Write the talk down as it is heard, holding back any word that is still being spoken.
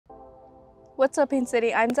What's up, Pain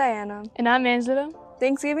City? I'm Diana. And I'm Angela.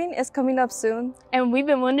 Thanksgiving is coming up soon. And we've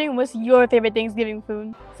been wondering, what's your favorite Thanksgiving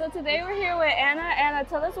food? So today we're here with Anna. Anna,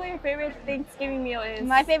 tell us what your favorite Thanksgiving meal is.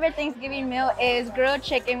 My favorite Thanksgiving meal is grilled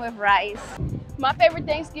chicken with rice. My favorite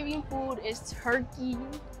Thanksgiving food is turkey,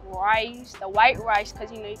 rice, the white rice,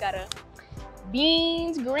 because you got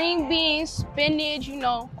beans, green beans, spinach,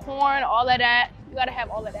 corn, all of that. You gotta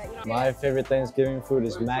have all of that, My favorite Thanksgiving food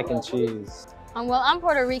is mac and cheese. Well, I'm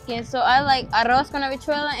Puerto Rican, so I like arroz con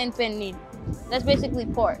habichuela and pernil. That's basically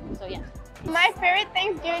pork, so yeah. My favorite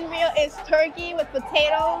Thanksgiving meal is turkey with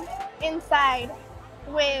potatoes inside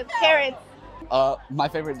with carrots. My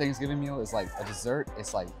favorite Thanksgiving meal is like a dessert.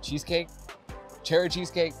 It's like cheesecake, cherry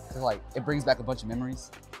cheesecake, because like it brings back a bunch of memories.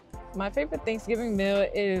 My favorite Thanksgiving meal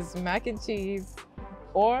is mac and cheese,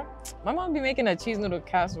 or my mom be making a cheese noodle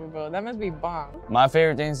casserole, bro. That must be bomb. My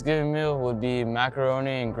favorite Thanksgiving meal would be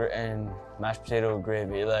macaroni and mashed potato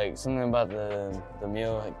gravy. Like something about the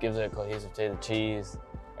meal, it gives it a cohesive taste. The cheese,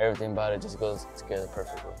 everything about it just goes together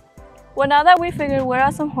perfectly. Well, now that we figured what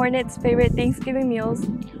are some Hornets' favorite Thanksgiving meals,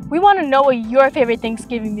 we want to know what your favorite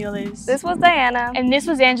Thanksgiving meal is. This was Diana. And this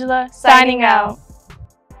was Angela, signing out.